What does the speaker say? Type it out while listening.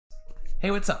Hey,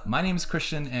 what's up? My name is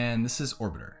Christian and this is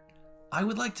Orbiter. I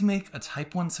would like to make a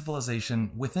Type 1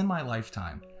 civilization within my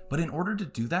lifetime, but in order to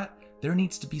do that, there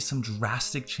needs to be some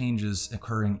drastic changes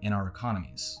occurring in our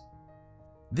economies.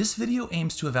 This video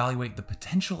aims to evaluate the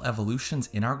potential evolutions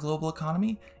in our global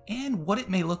economy and what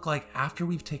it may look like after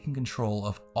we've taken control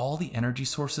of all the energy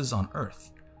sources on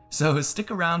Earth. So stick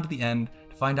around to the end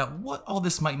to find out what all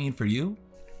this might mean for you.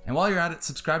 And while you're at it,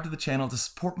 subscribe to the channel to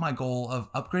support my goal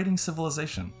of upgrading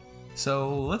civilization.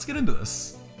 So let's get into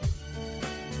this.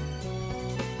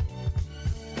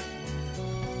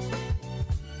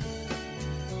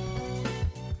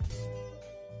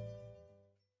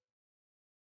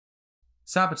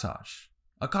 Sabotage.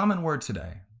 A common word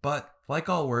today, but like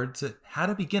all words, it had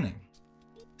a beginning.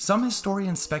 Some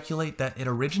historians speculate that it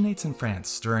originates in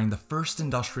France during the First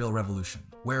Industrial Revolution,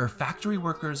 where factory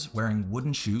workers wearing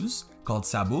wooden shoes, called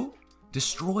sabots,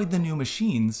 destroyed the new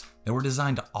machines that were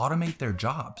designed to automate their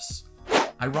jobs.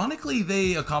 Ironically,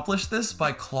 they accomplished this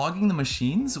by clogging the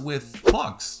machines with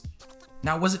clogs.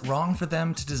 Now, was it wrong for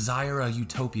them to desire a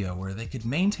utopia where they could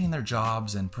maintain their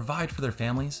jobs and provide for their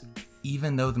families,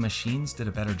 even though the machines did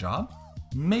a better job?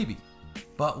 Maybe.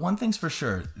 But one thing's for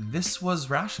sure, this was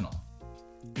rational.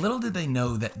 Little did they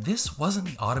know that this wasn't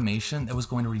the automation that was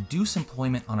going to reduce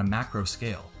employment on a macro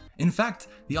scale. In fact,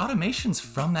 the automations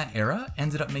from that era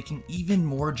ended up making even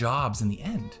more jobs in the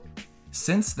end.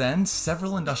 Since then,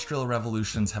 several industrial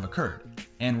revolutions have occurred,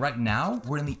 and right now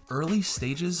we're in the early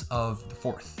stages of the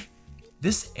fourth.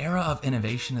 This era of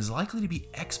innovation is likely to be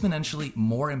exponentially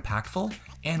more impactful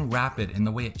and rapid in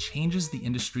the way it changes the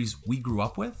industries we grew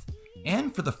up with,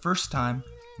 and for the first time,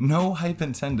 no hype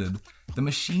intended, the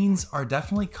machines are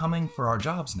definitely coming for our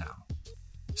jobs now.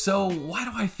 So why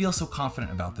do I feel so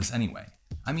confident about this anyway?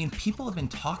 I mean, people have been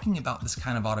talking about this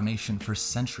kind of automation for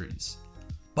centuries.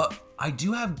 But I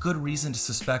do have good reason to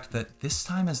suspect that this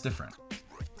time is different.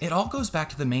 It all goes back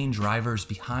to the main drivers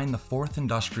behind the fourth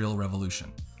industrial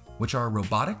revolution, which are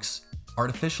robotics,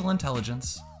 artificial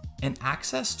intelligence, and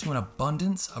access to an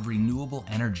abundance of renewable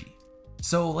energy.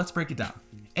 So let's break it down.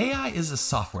 AI is a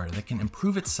software that can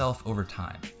improve itself over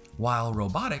time, while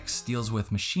robotics deals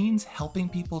with machines helping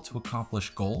people to accomplish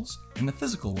goals in the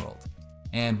physical world.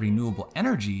 And renewable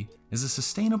energy is a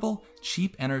sustainable,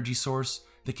 cheap energy source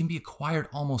that can be acquired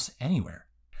almost anywhere.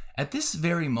 At this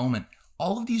very moment,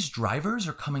 all of these drivers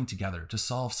are coming together to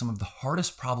solve some of the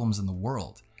hardest problems in the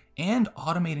world and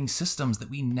automating systems that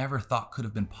we never thought could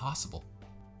have been possible.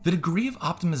 The degree of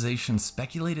optimization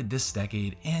speculated this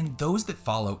decade and those that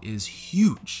follow is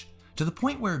huge, to the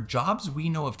point where jobs we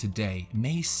know of today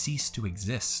may cease to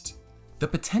exist. The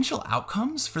potential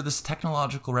outcomes for this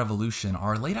technological revolution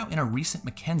are laid out in a recent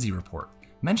McKinsey report,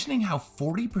 mentioning how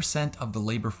 40% of the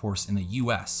labor force in the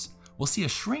US will see a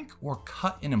shrink or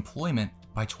cut in employment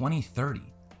by 2030.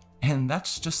 And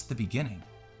that's just the beginning.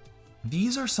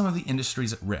 These are some of the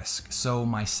industries at risk, so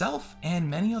myself and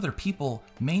many other people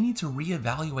may need to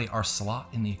reevaluate our slot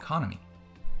in the economy.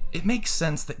 It makes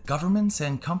sense that governments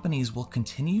and companies will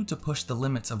continue to push the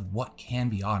limits of what can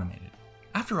be automated.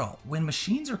 After all, when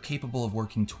machines are capable of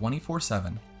working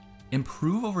 24/7,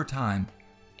 improve over time,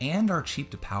 and are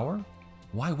cheap to power,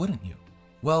 why wouldn't you?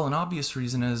 Well, an obvious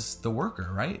reason is the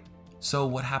worker, right? So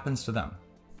what happens to them?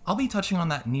 I'll be touching on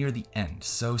that near the end,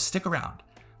 so stick around.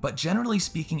 But generally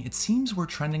speaking, it seems we're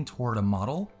trending toward a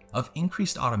model of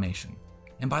increased automation.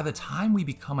 And by the time we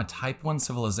become a Type 1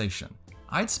 civilization,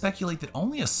 I'd speculate that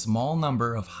only a small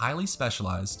number of highly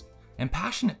specialized and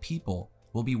passionate people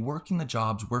will be working the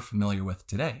jobs we're familiar with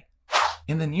today.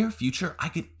 In the near future, I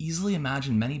could easily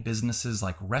imagine many businesses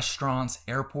like restaurants,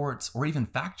 airports, or even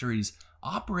factories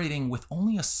operating with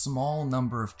only a small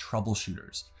number of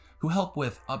troubleshooters who help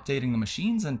with updating the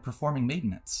machines and performing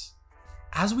maintenance.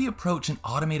 As we approach an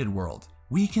automated world,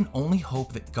 we can only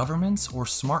hope that governments or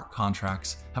smart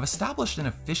contracts have established an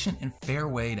efficient and fair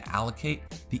way to allocate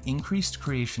the increased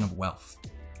creation of wealth.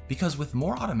 Because with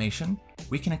more automation,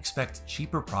 we can expect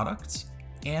cheaper products,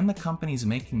 and the companies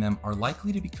making them are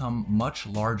likely to become much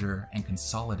larger and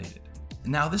consolidated.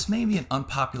 Now, this may be an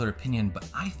unpopular opinion, but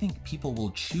I think people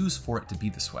will choose for it to be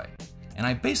this way. And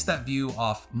I base that view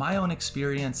off my own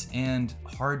experience and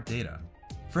hard data.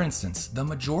 For instance, the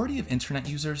majority of internet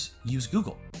users use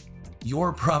Google.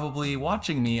 You're probably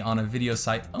watching me on a video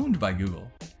site owned by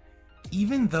Google.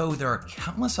 Even though there are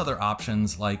countless other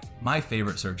options like my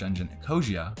favorite search engine,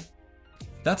 Ecosia,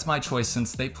 that's my choice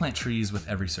since they plant trees with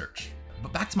every search.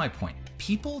 But back to my point,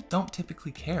 people don't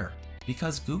typically care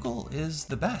because Google is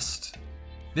the best.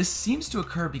 This seems to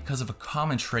occur because of a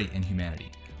common trait in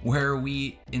humanity, where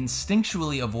we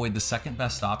instinctually avoid the second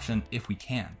best option if we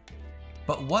can.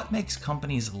 But what makes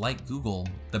companies like Google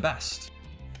the best?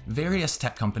 Various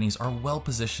tech companies are well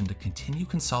positioned to continue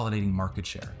consolidating market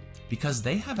share because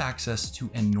they have access to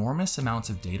enormous amounts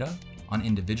of data on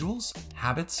individuals,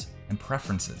 habits, and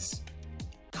preferences.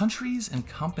 Countries and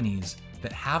companies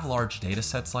that have large data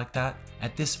sets like that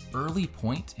at this early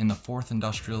point in the fourth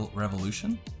industrial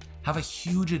revolution have a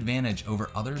huge advantage over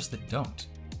others that don't.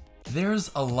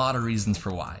 There's a lot of reasons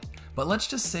for why, but let's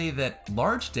just say that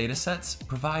large data sets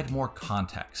provide more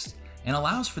context and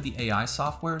allows for the AI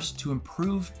softwares to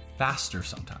improve faster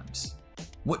sometimes.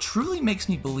 What truly makes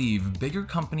me believe bigger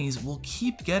companies will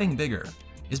keep getting bigger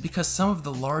is because some of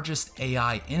the largest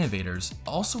AI innovators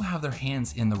also have their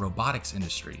hands in the robotics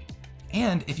industry.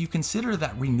 And if you consider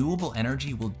that renewable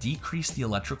energy will decrease the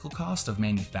electrical cost of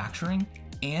manufacturing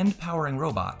and powering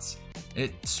robots,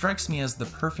 it strikes me as the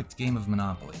perfect game of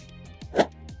Monopoly.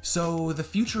 So the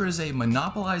future is a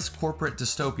monopolized corporate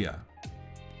dystopia?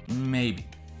 Maybe.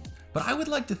 But I would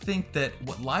like to think that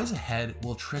what lies ahead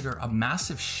will trigger a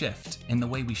massive shift in the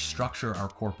way we structure our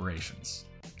corporations.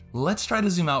 Let's try to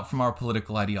zoom out from our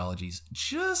political ideologies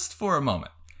just for a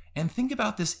moment and think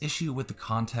about this issue with the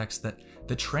context that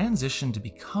the transition to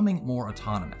becoming more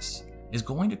autonomous is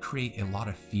going to create a lot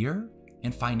of fear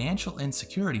and financial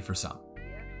insecurity for some.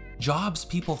 Jobs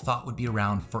people thought would be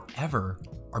around forever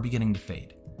are beginning to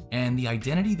fade, and the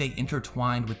identity they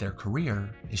intertwined with their career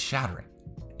is shattering.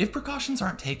 If precautions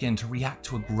aren't taken to react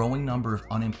to a growing number of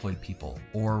unemployed people,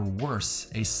 or worse,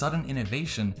 a sudden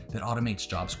innovation that automates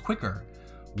jobs quicker,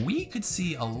 we could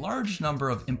see a large number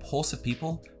of impulsive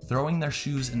people throwing their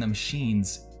shoes in the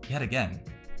machines yet again.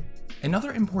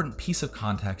 Another important piece of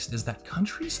context is that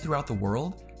countries throughout the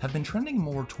world have been trending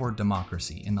more toward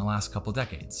democracy in the last couple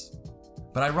decades.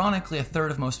 But ironically, a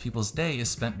third of most people's day is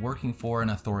spent working for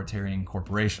an authoritarian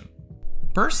corporation.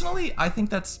 Personally, I think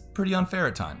that's pretty unfair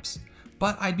at times,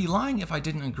 but I'd be lying if I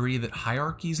didn't agree that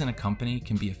hierarchies in a company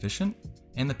can be efficient,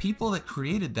 and the people that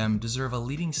created them deserve a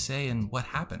leading say in what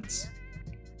happens.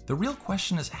 The real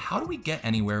question is, how do we get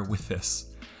anywhere with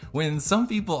this? When some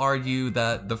people argue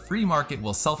that the free market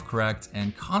will self-correct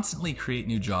and constantly create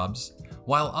new jobs,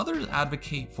 while others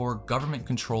advocate for government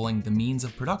controlling the means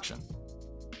of production.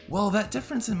 Well, that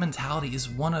difference in mentality is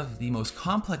one of the most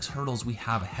complex hurdles we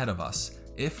have ahead of us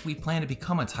if we plan to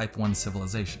become a Type 1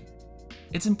 civilization.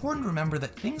 It's important to remember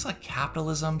that things like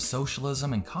capitalism,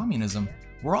 socialism, and communism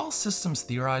were all systems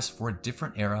theorized for a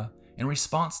different era in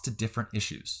response to different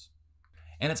issues.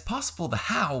 And it's possible the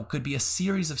how could be a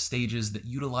series of stages that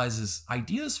utilizes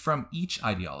ideas from each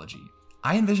ideology.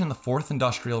 I envision the fourth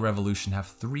industrial revolution have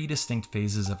 3 distinct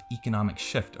phases of economic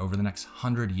shift over the next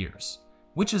 100 years,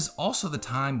 which is also the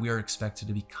time we are expected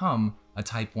to become a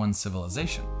Type 1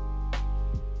 civilization.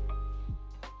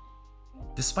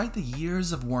 Despite the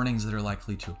years of warnings that are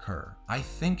likely to occur, I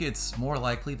think it's more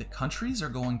likely that countries are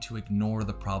going to ignore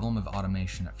the problem of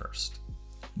automation at first.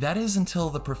 That is until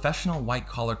the professional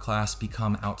white-collar class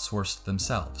become outsourced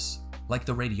themselves, like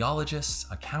the radiologists,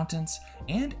 accountants,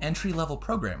 and entry-level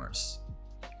programmers.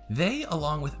 They,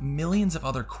 along with millions of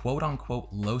other quote-unquote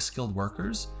low-skilled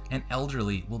workers and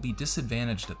elderly, will be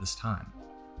disadvantaged at this time.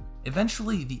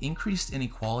 Eventually, the increased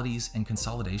inequalities and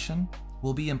consolidation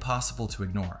will be impossible to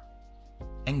ignore.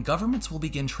 And governments will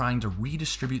begin trying to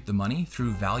redistribute the money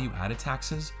through value-added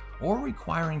taxes or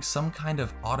requiring some kind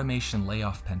of automation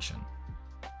layoff pension.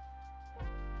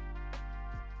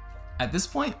 At this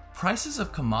point, prices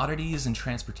of commodities and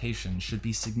transportation should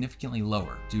be significantly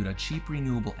lower due to cheap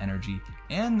renewable energy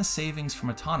and the savings from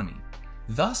autonomy,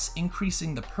 thus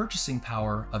increasing the purchasing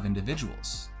power of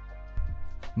individuals.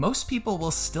 Most people will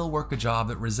still work a job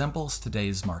that resembles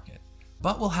today's market,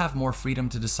 but will have more freedom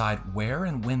to decide where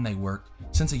and when they work,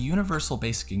 since a universal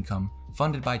basic income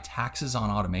funded by taxes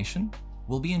on automation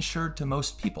will be insured to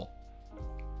most people.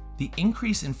 The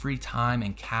increase in free time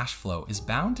and cash flow is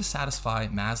bound to satisfy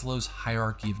Maslow's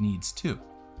hierarchy of needs too,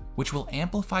 which will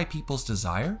amplify people's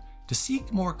desire to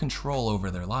seek more control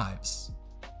over their lives.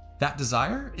 That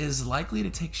desire is likely to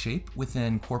take shape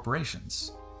within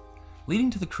corporations,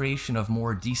 leading to the creation of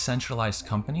more decentralized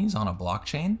companies on a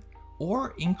blockchain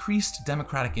or increased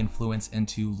democratic influence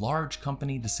into large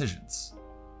company decisions.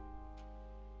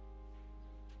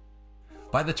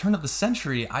 By the turn of the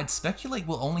century, I'd speculate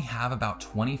we'll only have about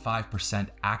 25%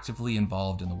 actively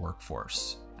involved in the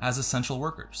workforce as essential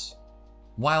workers.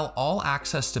 While all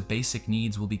access to basic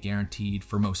needs will be guaranteed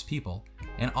for most people,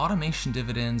 and automation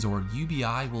dividends or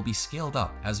UBI will be scaled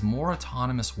up as more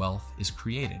autonomous wealth is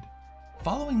created.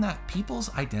 Following that,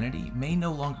 people's identity may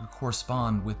no longer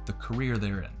correspond with the career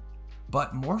they're in,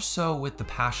 but more so with the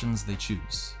passions they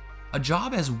choose. A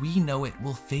job as we know it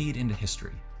will fade into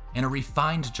history, and a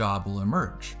refined job will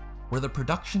emerge, where the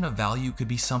production of value could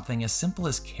be something as simple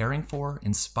as caring for,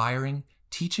 inspiring,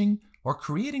 teaching, or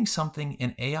creating something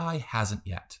an AI hasn't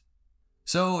yet.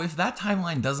 So if that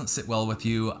timeline doesn't sit well with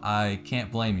you, I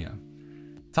can't blame you.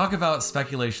 Talk about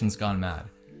speculations gone mad.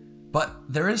 But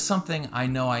there is something I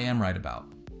know I am right about.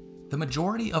 The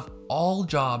majority of all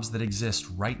jobs that exist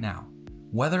right now,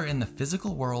 whether in the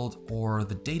physical world or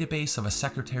the database of a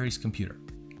secretary's computer,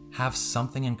 have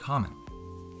something in common.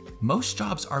 Most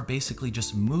jobs are basically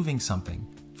just moving something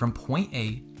from point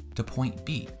A to point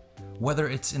B, whether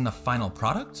it's in the final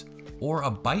product or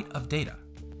a byte of data.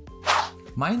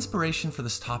 My inspiration for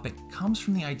this topic comes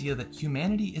from the idea that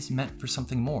humanity is meant for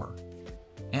something more.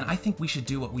 And I think we should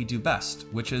do what we do best,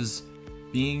 which is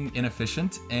being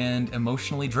inefficient and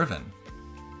emotionally driven.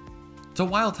 It's a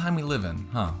wild time we live in,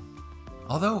 huh?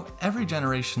 Although every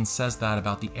generation says that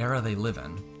about the era they live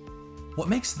in, what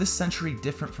makes this century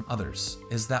different from others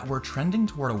is that we're trending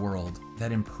toward a world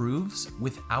that improves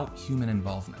without human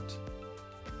involvement.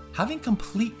 Having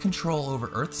complete control over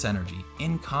Earth's energy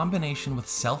in combination with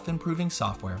self-improving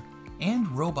software and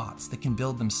robots that can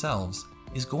build themselves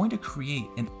is going to create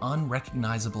an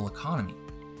unrecognizable economy.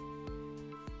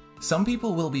 Some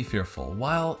people will be fearful,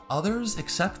 while others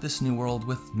accept this new world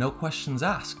with no questions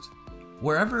asked.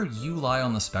 Wherever you lie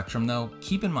on the spectrum, though,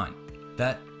 keep in mind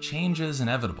that change is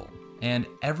inevitable, and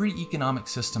every economic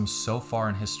system so far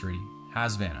in history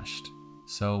has vanished.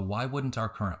 So why wouldn't our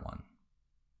current one?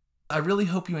 I really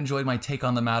hope you enjoyed my take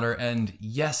on the matter, and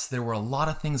yes, there were a lot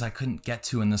of things I couldn't get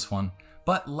to in this one,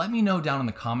 but let me know down in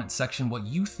the comments section what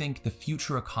you think the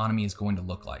future economy is going to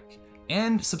look like.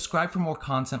 And subscribe for more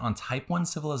content on Type 1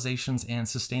 civilizations and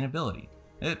sustainability.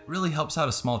 It really helps out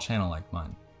a small channel like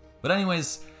mine. But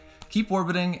anyways, keep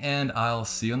orbiting, and I'll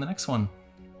see you in the next one.